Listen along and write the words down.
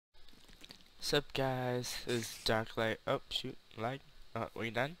Sup guys, this is Darklight. Oh shoot, lag. We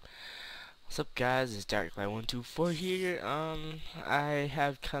done? Sup guys, it's Darklight124 here. I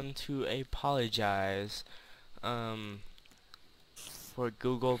have come to apologize for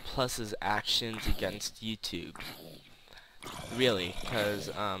Google Plus's actions against YouTube. Really,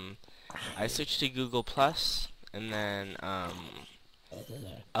 cause I switched to Google Plus and then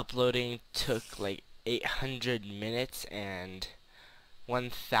uploading took like 800 minutes and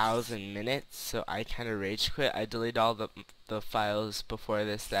 1,000 minutes, so I kind of rage quit. I deleted all the files before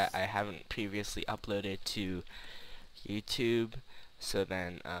this that I haven't previously uploaded to YouTube. So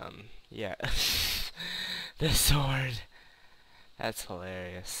then, yeah, the sword. That's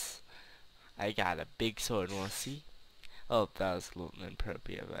hilarious. I got a big sword. Wanna see? Oh, that was a little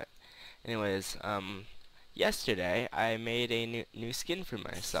inappropriate, but anyways, yesterday I made a new skin for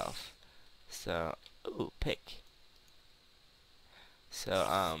myself. So, ooh, pick.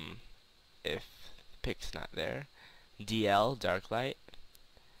 So, if pick's not there, DL, Darklight,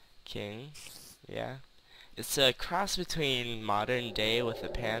 King, yeah. It's a cross between modern day with the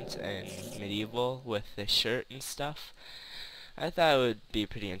pants and medieval with the shirt and stuff. I thought it would be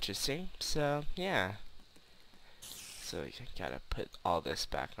pretty interesting, so yeah. So I gotta put all this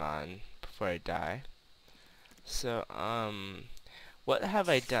back on before I die. So, what have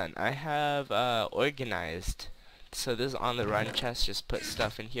I done? I have, organized. So this is on the run chest, just put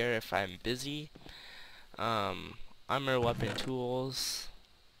stuff in here if I'm busy. Armor, weapon, tools.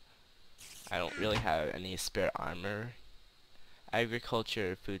 I don't really have any spare armor.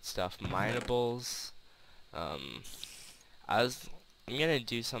 Agriculture, food stuff, minables. I'm gonna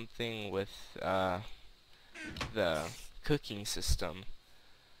do something with the cooking system,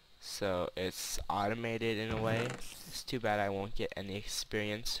 so it's automated in a way. It's too bad I won't get any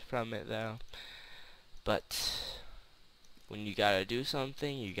experience from it though. But when you gotta do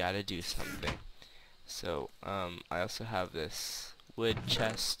something, you gotta do something. So I also have this wood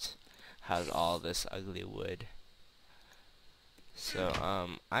chest, has all this ugly wood. So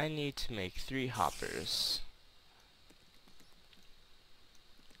I need to make 3 hoppers.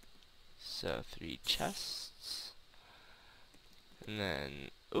 So 3 chests, and then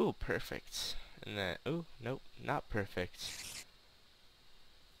ooh, perfect. And then ooh, nope, not perfect.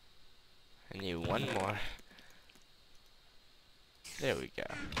 I need 1 more. There we go.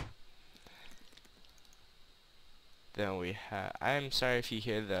 Then we have. I'm sorry if you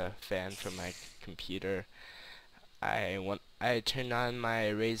hear the fan from my computer. I turned on my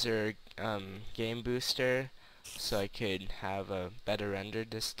Razer game booster so I could have a better render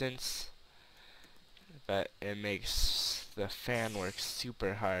distance, but it makes the fan work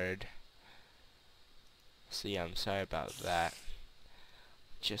super hard. So yeah, I'm sorry about that.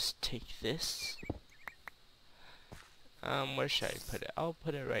 Just take this. Where should I put it? I'll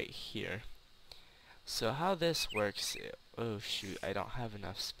put it right here. So how this works, oh shoot, I don't have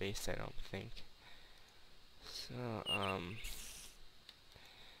enough space, I don't think. So,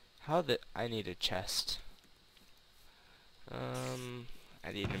 I need a chest.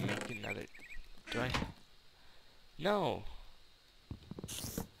 I need to make another, do I? No!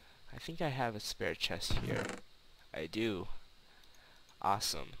 I think I have a spare chest here. I do.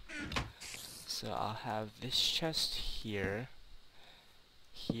 Awesome. So I'll have this chest here,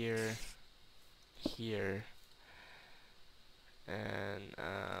 here, here, and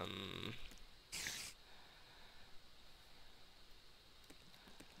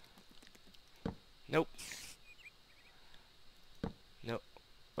nope. Nope.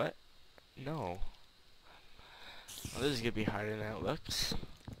 What? No. Well, this is gonna be harder than it looks.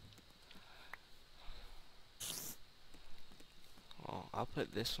 Oh, I'll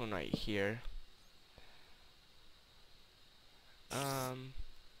put this one right here.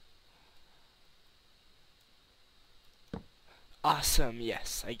 Awesome,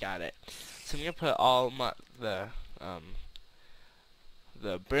 yes, I got it. So I'm gonna put all the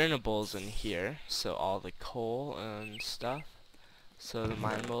burnables in here, so all the coal and stuff. So the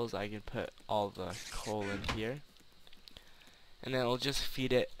minables, I can put all the coal in here, and then it'll just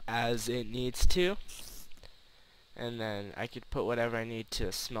feed it as it needs to. And then I could put whatever I need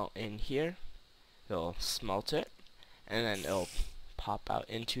to smelt in here. It'll smelt it, and then it'll pop out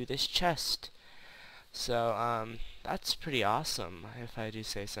into this chest. So that's pretty awesome, if I do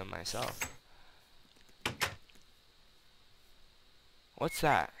say so myself. What's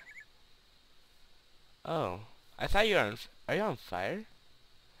that? Oh, I thought you were on. Are you on fire?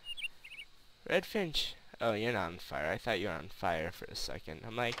 Red Finch. Oh, you're not on fire. I thought you were on fire for a second.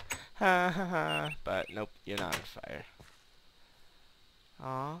 I'm like, ha ha ha. But nope, you're not on fire.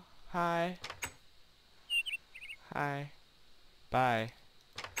 Aw, hi. Hi. Bye.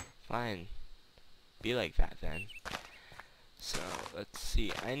 Fine. be like that then. So let's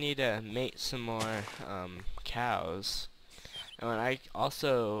see, I need to mate some more cows. And I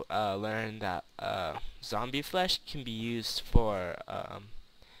also learned that zombie flesh can be used for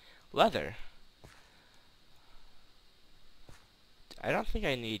leather. I don't think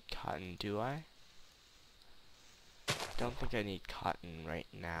I need cotton, do I? Don't think I need cotton right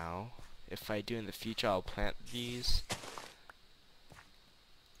now. If I do in the future, I'll plant these.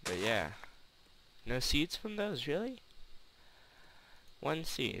 But yeah. No seeds from those, really? One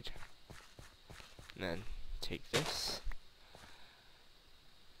seed. And then take this.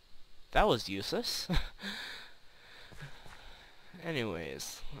 That was useless.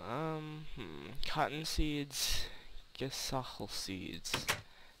 Anyways, cotton seeds, gesachel seeds.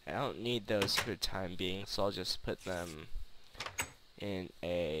 I don't need those for the time being, so I'll just put them in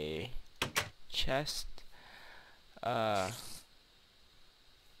a chest.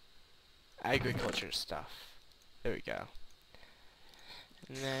 Agriculture stuff. There we go.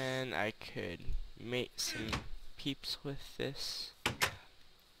 And then I could mate some peeps with this.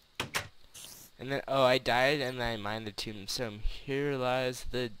 And then, oh, I died and I mined the tombstone. Here lies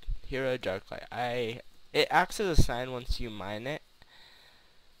the hero Darklight. It acts as a sign once you mine it.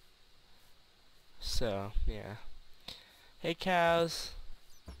 So, yeah. Hey cows.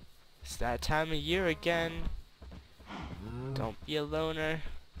 It's that time of year again. Don't be a loner.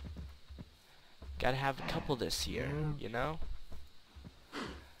 Gotta have a couple this year, you know?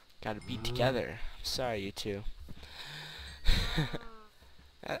 Gotta be together. Sorry, you two.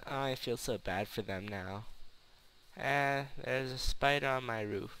 I feel so bad for them now. There's a spider on my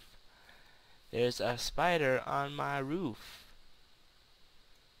roof. There's a spider on my roof.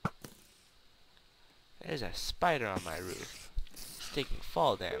 There's a spider on my roof. It's taking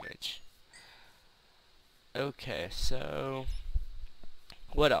fall damage. Okay, so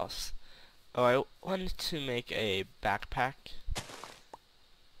what else? Oh, I wanted to make a backpack.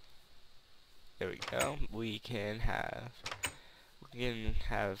 There we go. We can have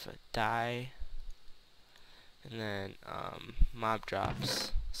a dye, and then mob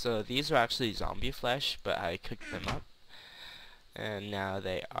drops. So these were actually zombie flesh, but I cooked them up, and now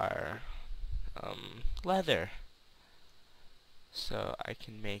they are leather. So I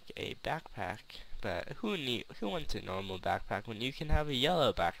can make a backpack, but who wants a normal backpack when you can have a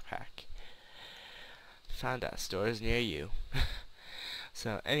yellow backpack? Found out stores near you.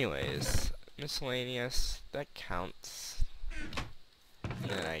 So anyways, miscellaneous, that counts. And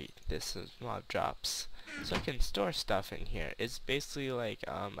then this is mob drops. So I can store stuff in here. It's basically like,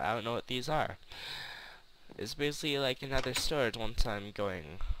 I don't know what these are. It's basically like another storage once I'm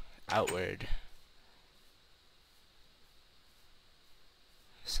going outward.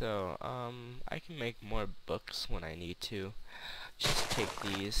 So, I can make more books when I need to. Just take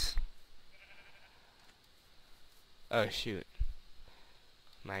these. Oh shoot.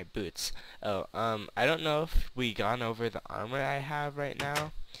 My boots. Oh, I don't know if we gone over the armor I have right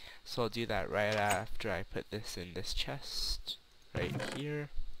now. So I'll do that right after I put this in this chest. Right here.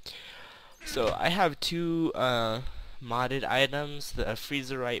 So I have two, modded items. The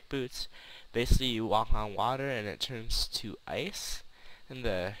freezerite boots. Basically you walk on water and it turns to ice. And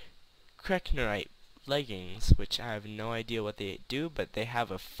the Krecknerite leggings, which I have no idea what they do, but they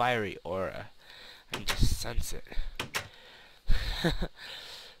have a fiery aura. I can just sense it.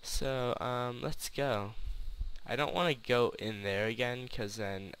 So, let's go. I don't want to go in there again, because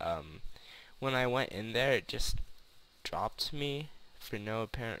then, when I went in there, it just dropped me for no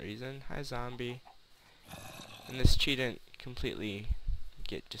apparent reason. Hi, zombie. And this tree didn't completely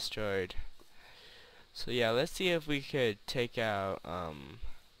get destroyed. So yeah, let's see if we could take out,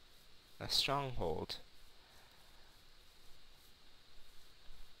 a stronghold.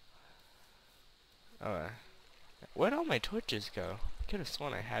 Oh, where'd all my torches go? I could have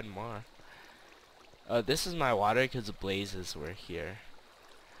sworn I had more. Oh, this is my water because the blazes were here.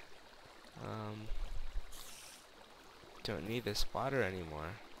 Don't need this water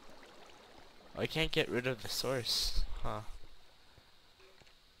anymore. Oh, I can't get rid of the source. Huh.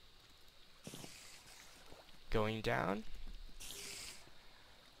 Going down?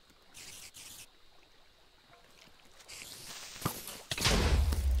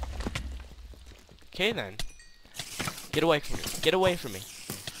 Okay then. Get away from me. Get away from me.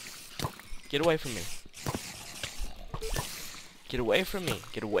 Get away from me. Get away from me.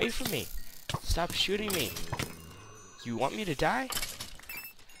 Get away from me. Stop shooting me. You want me to die?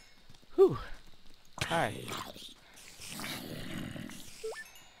 Whew. Hi.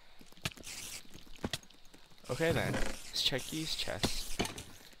 Okay then. Let's check these chests.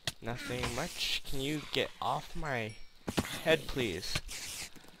 Nothing much. Can you get off my head, please?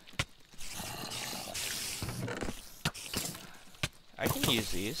 I can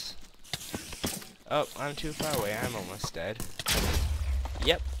use these. Oh, I'm too far away. I'm almost dead.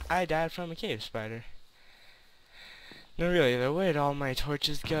 Yep, I died from a cave spider. No, really, though, where'd all my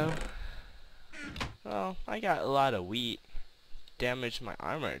torches go? Well, I got a lot of wheat. Damaged my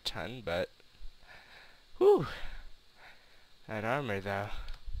armor a ton, but... Whew! That armor, though.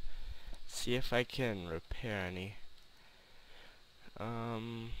 See if I can repair any.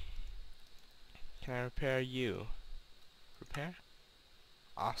 Can I repair you? Repair?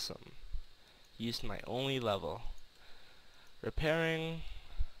 Awesome. Used my only level. Repairing...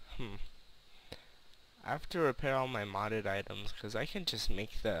 I have to repair all my modded items, because I can just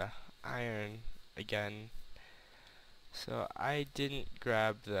make the iron again. So I didn't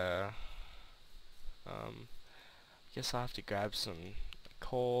grab the... guess I'll have to grab some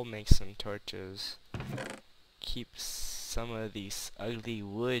coal, make some torches. Keep some of these ugly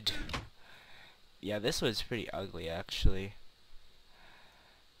wood. Yeah, this was pretty ugly, actually.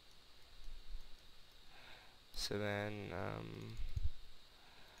 So then,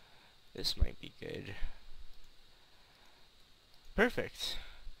 this might be good. Perfect.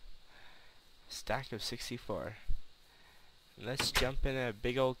 Stack of 64. Let's jump in a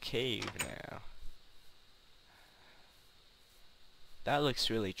big old cave now. That looks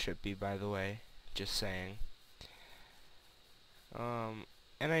really trippy, by the way. Just saying.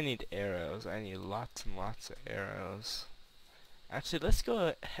 And I need arrows. I need lots and lots of arrows. Actually, let's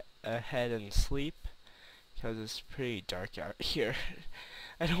go ahead and sleep, because it's pretty dark out here.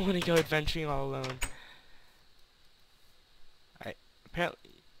 I don't want to go adventuring all alone.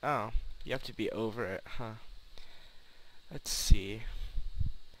 Apparently, oh, you have to be over it, huh? Let's see.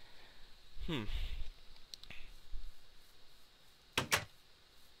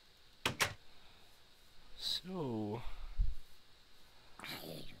 So,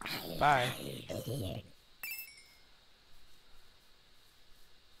 bye.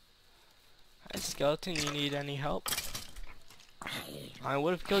 Hi, skeleton, you need any help? I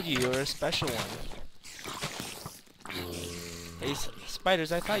would have killed you, you were a special one. Hey,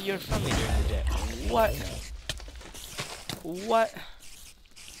 spiders, I thought you were friendly during the day. What? What?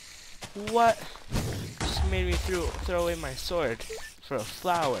 What? Just made me throw away my sword for a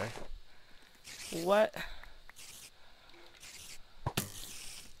flower. What?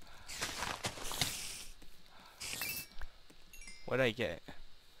 What'd I get?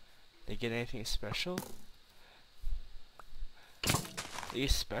 Did I get anything special?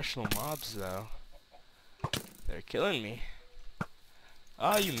 These special mobs, though. They're killing me.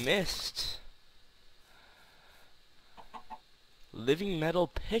 Oh, you missed. Living metal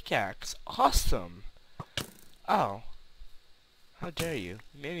pickaxe. Awesome. Oh. How dare you.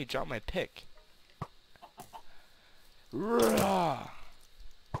 You made me drop my pick. Rah.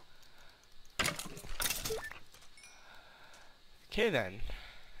 Okay then.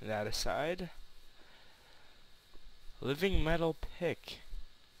 That aside. Living metal pick.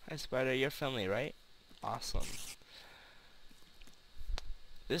 Hi Spider, you're friendly, right? Awesome.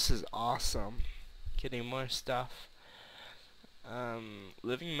 This is awesome. Getting more stuff.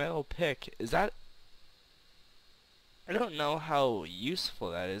 Living metal pick. Is that... I don't know how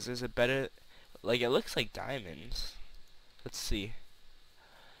useful that is. Is it better... Like, it looks like diamonds. Let's see.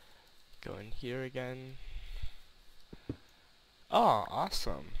 Go in here again. Oh,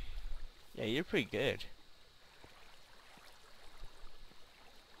 awesome. Yeah, you're pretty good.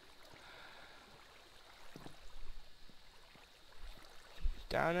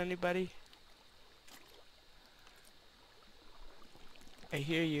 Down, anybody? I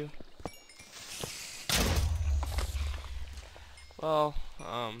hear you. Well,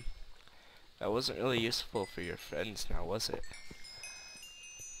 that wasn't really useful for your friends now, was it?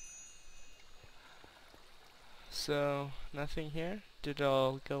 So, nothing here? Did it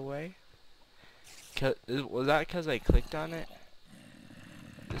all go away? Was that because I clicked on it?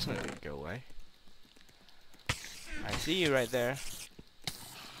 This one didn't go away. I see you right there.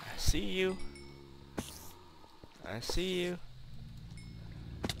 I see you. I see you.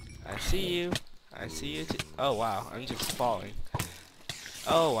 I see you. I see you too. Oh wow, I'm just falling.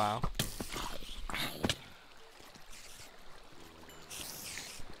 Oh wow.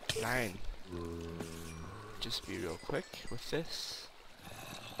 9. Just be real quick with this.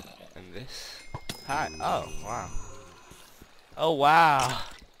 And this. Hi. Oh wow. Oh wow.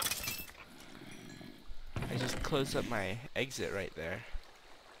 I just closed up my exit right there.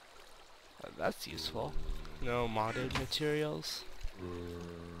 Well, that's useful. No modded materials.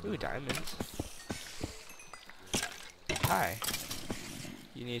 Ooh, diamonds. Hi.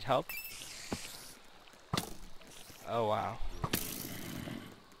 You need help? Oh wow.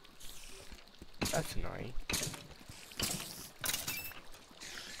 That's annoying.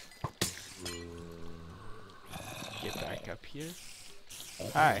 up here.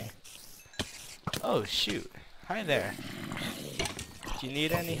 Hi. Oh, shoot. Hi there. Do you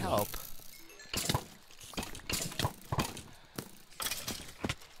need any help?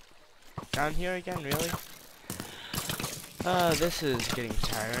 Down here again, really? This is getting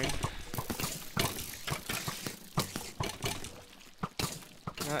tiring.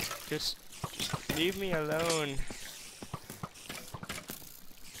 Just leave me alone.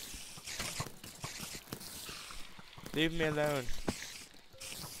 Leave me alone.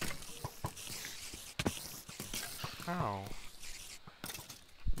 Ow.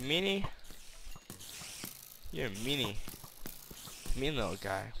 Meanie? You're a meanie. Mean little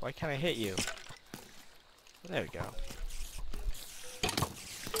guy. Why can't I hit you? There we go.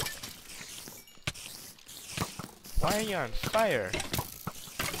 Why are you on fire?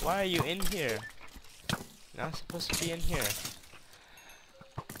 Why are you in here? You're not supposed to be in here.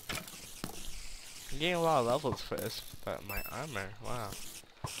 I'm getting a lot of levels for this, but my armor, wow.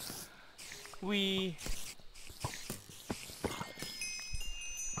 Whee!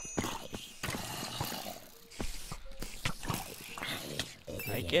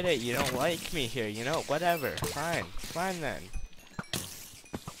 I get it, you don't like me here, you know, whatever. Fine. Fine then.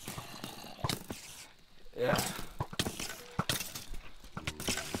 Ugh.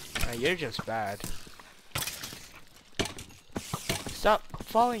 You're just bad. Stop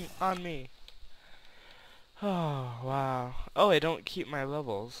falling on me. Oh, wow. Oh, I don't keep my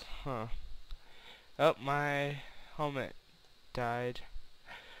levels. Huh. Oh, my helmet died.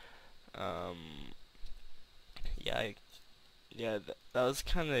 Yeah, that was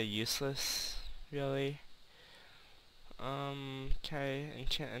kind of useless, really. Can I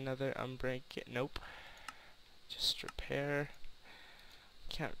enchant another unbreak? Nope. Just repair.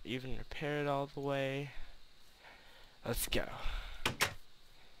 Can't even repair it all the way. Let's go.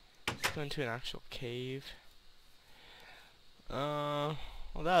 Let's go into an actual cave. Well,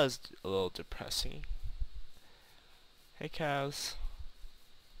 that was a little depressing. Hey, cows.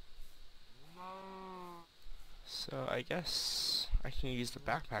 So, I guess I can use the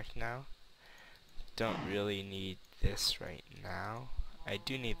backpack now. Don't really need this right now. I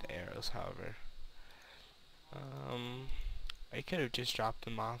do need the arrows, however. I could have just dropped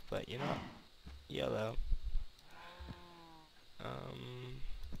them off, but you know what? Yellow.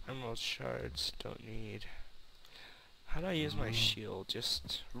 Emerald shards, don't need. How do I use my shield?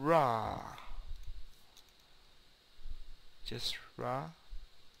 Just raw. Just raw?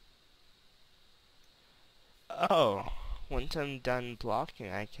 Oh, once I'm done blocking,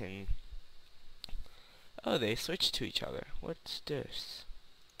 I can... Oh, they switch to each other. What's this?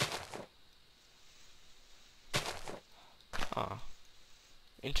 Ah,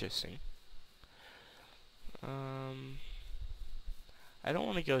 interesting. I don't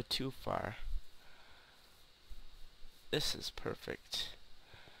want to go too far. This is perfect.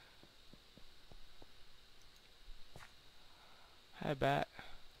 Hi, bat.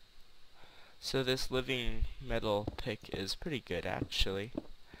 So this living metal pick is pretty good, actually.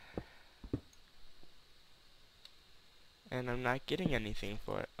 And I'm not getting anything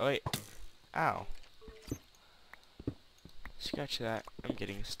for it. Oh, wait. Ow. Scratch that. I'm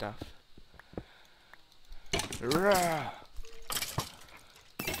getting stuff. Rah!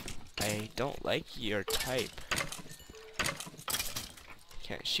 I don't like your type.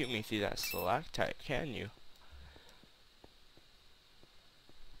 Can't shoot me through that stalactite, can you?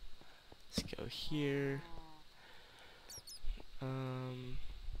 Let's go here.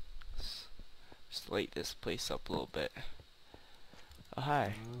 Just light this place up a little bit. Oh,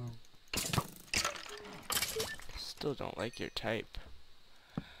 hi. Still don't like your type.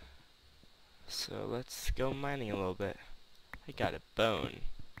 So let's go mining a little bit. I got a bone.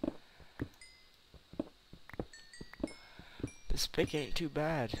 This pick ain't too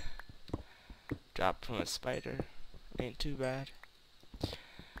bad. Dropped from a spider. Ain't too bad.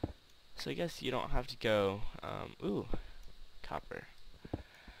 So I guess you don't have to go, ooh, copper.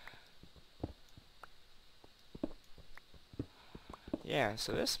 Yeah,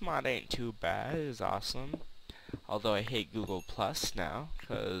 so this mod ain't too bad. It's awesome. Although I hate Google Plus now,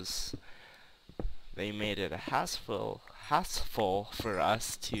 because they made it a hassle for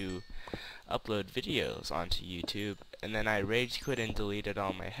us to upload videos onto YouTube. And then I rage quit and deleted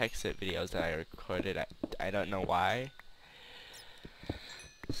all my Hexxit videos that I recorded. I don't know why.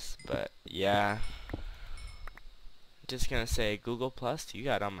 But yeah, just gonna say, Google Plus, you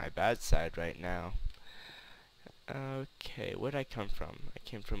got on my bad side right now. Okay, where'd I come from? I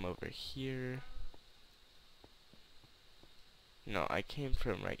came from over here. No, I came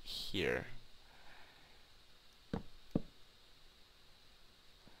from right here.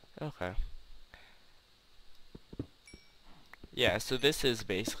 Okay. Yeah, so this is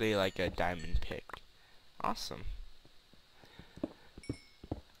basically like a diamond pick. Awesome.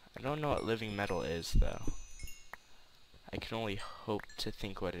 I don't know what living metal is, though. I can only hope to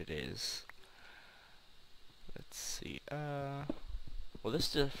think what it is. Let's see, will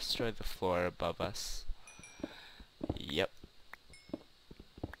this destroy the floor above us? Yep.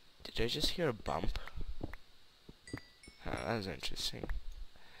 Did I just hear a bump? Huh, that was interesting.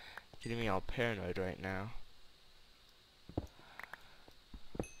 Getting me all paranoid right now.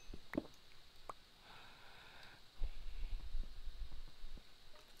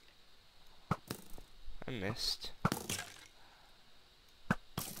 I missed.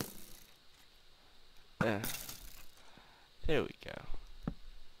 There we go.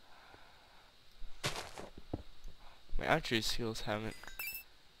 My archery skills haven't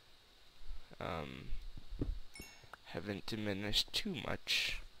diminished too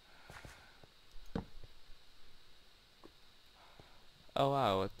much. Oh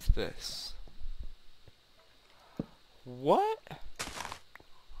wow, what's this? What?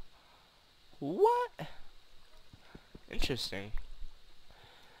 What? Interesting.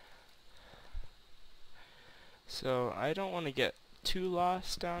 So I don't want to get too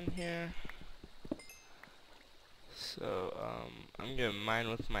lost down here. So I'm gonna mine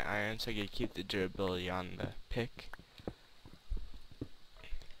with my iron so I can keep the durability on the pick.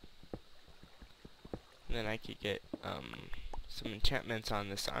 And then I could get some enchantments on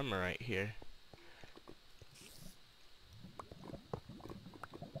this armor right here.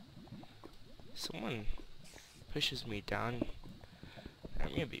 Someone pushes me down,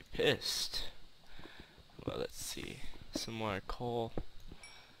 I'm gonna be pissed. Well, let's see. Some more coal.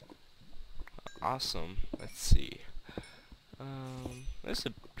 Awesome. Let's see. That's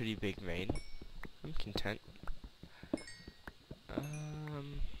a pretty big vein. I'm content. I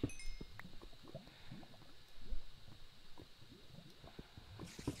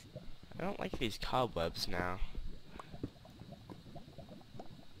don't like these cobwebs now.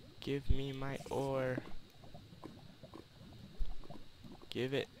 Give me my ore.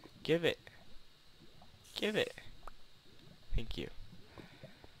 Give it. Give it. Give it. Thank you.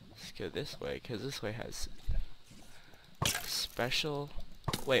 Let's go this way, because this way has special...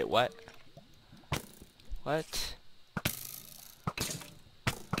 Wait, what? What?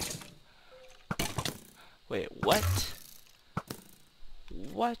 Wait, what?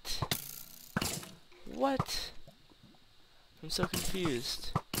 What? What? I'm so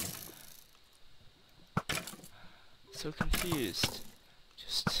confused. So confused.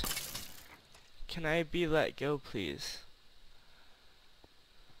 Just... Can I be let go, please?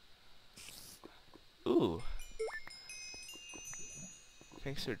 Ooh.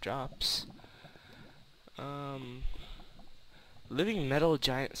 Thanks for drops. Living metal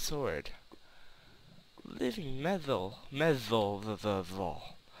giant sword. Living metal.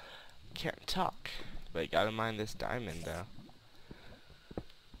 Can't talk. But gotta mine this diamond, though.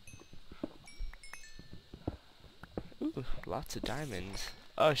 Ooh, lots of diamonds.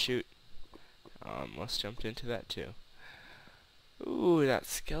 Oh, shoot. Almost jumped into that, too. Ooh, that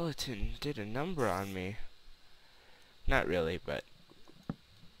skeleton did a number on me. Not really, but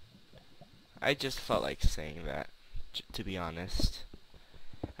I just felt like saying that, to be honest.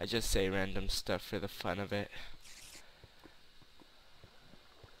 I just say random stuff for the fun of it.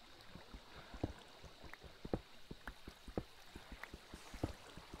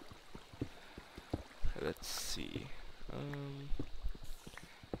 Let's see.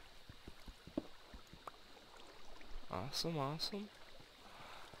 Awesome, awesome.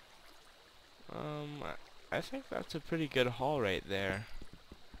 I think that's a pretty good haul right there.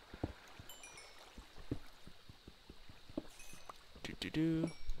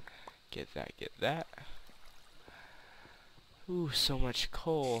 Get that, get that. Ooh, so much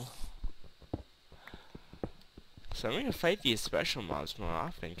coal. So I'm gonna fight these special mobs more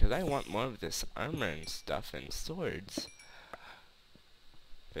often, because I want more of this armor and stuff and swords.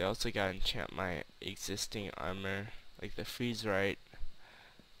 But I also gotta enchant my existing armor, like the freeze right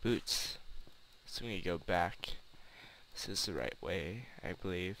boots. So I'm gonna go back. This is the right way, I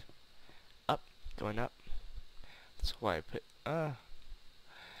believe. Up, going up. That's why I put, got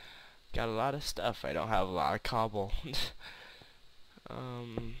a lot of stuff. I don't have a lot of cobble.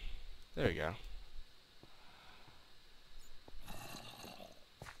 There we go.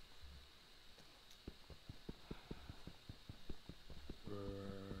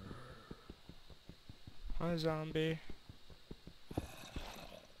 Hi, zombie.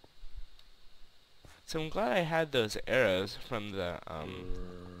 So I'm glad I had those arrows from the, I'm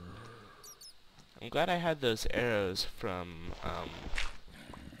glad I had those arrows from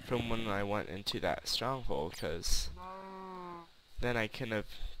when I went into that stronghold, because then I couldn't have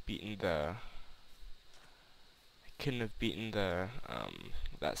beaten the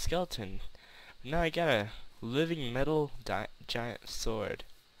that skeleton. Now I got a living metal giant sword.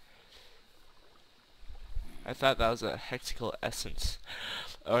 I thought that was a hexical essence.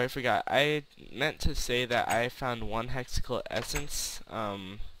 Oh, I forgot. I meant to say that I found one hexical essence,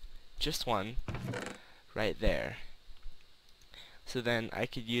 just one, right there. So then I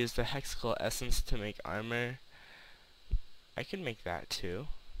could use the hexical essence to make armor. I could make that too,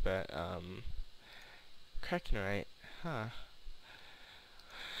 but, Kreknorite, huh.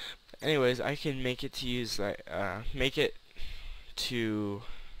 Anyways, I can make it to use, like, I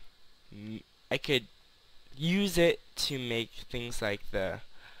could use it to make things like the,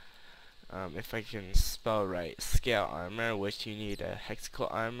 if I can spell right, scale armor, which you need a hexical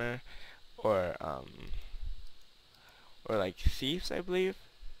armor, or like thieves, I believe.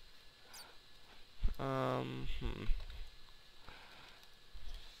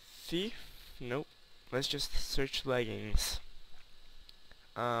 Thief? Nope. Let's just search leggings.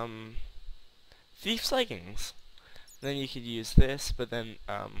 Thief's leggings. Then you could use this, but then,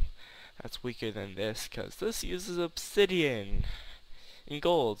 that's weaker than this, because this uses obsidian and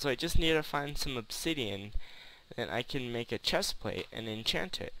gold, so I just need to find some obsidian, and I can make a chest plate and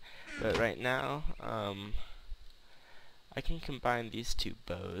enchant it. But right now, I can combine these two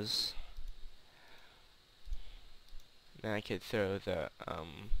bows. Then I could throw the,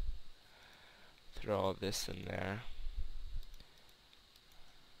 throw all this in there.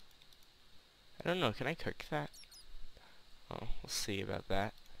 I don't know, can I cook that? Oh, we'll see about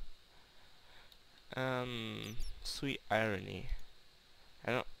that. Sweet irony.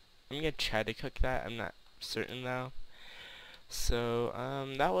 I'm gonna try to cook that, I'm not certain though. So,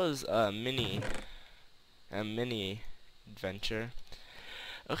 that was a mini adventure.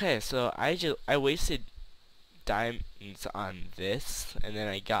 Okay, so I wasted diamonds on this, and then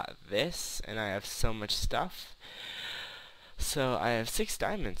I got this, and I have so much stuff. So I have 6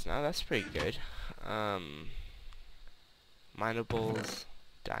 diamonds now, that's pretty good. Minables,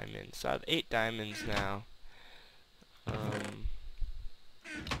 diamonds. So I have 8 diamonds now.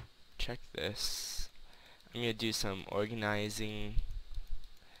 Check this. I'm gonna do some organizing,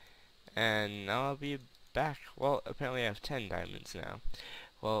 and now I'll be back. Well, apparently I have 10 diamonds now.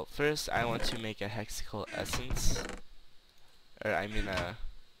 Well, first I want to make a hexical essence, or I mean a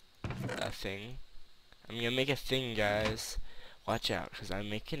thing. I'm gonna make a thing, guys. Watch out, because I'm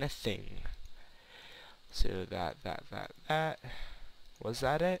making a thing. So that. Was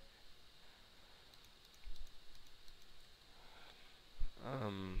that it?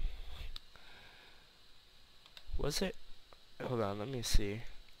 Was it? Hold on, let me see.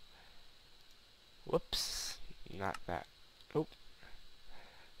 Whoops. Not that. Oh.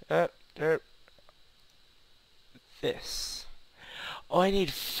 Derp. This. Oh, I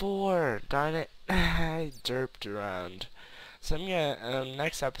need 4. Darn it. I derped around. So I'm gonna,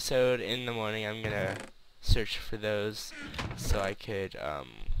 next episode in the morning, I'm gonna search for those so I could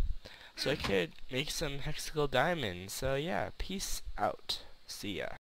make some hexical diamonds. So yeah, peace out. See ya.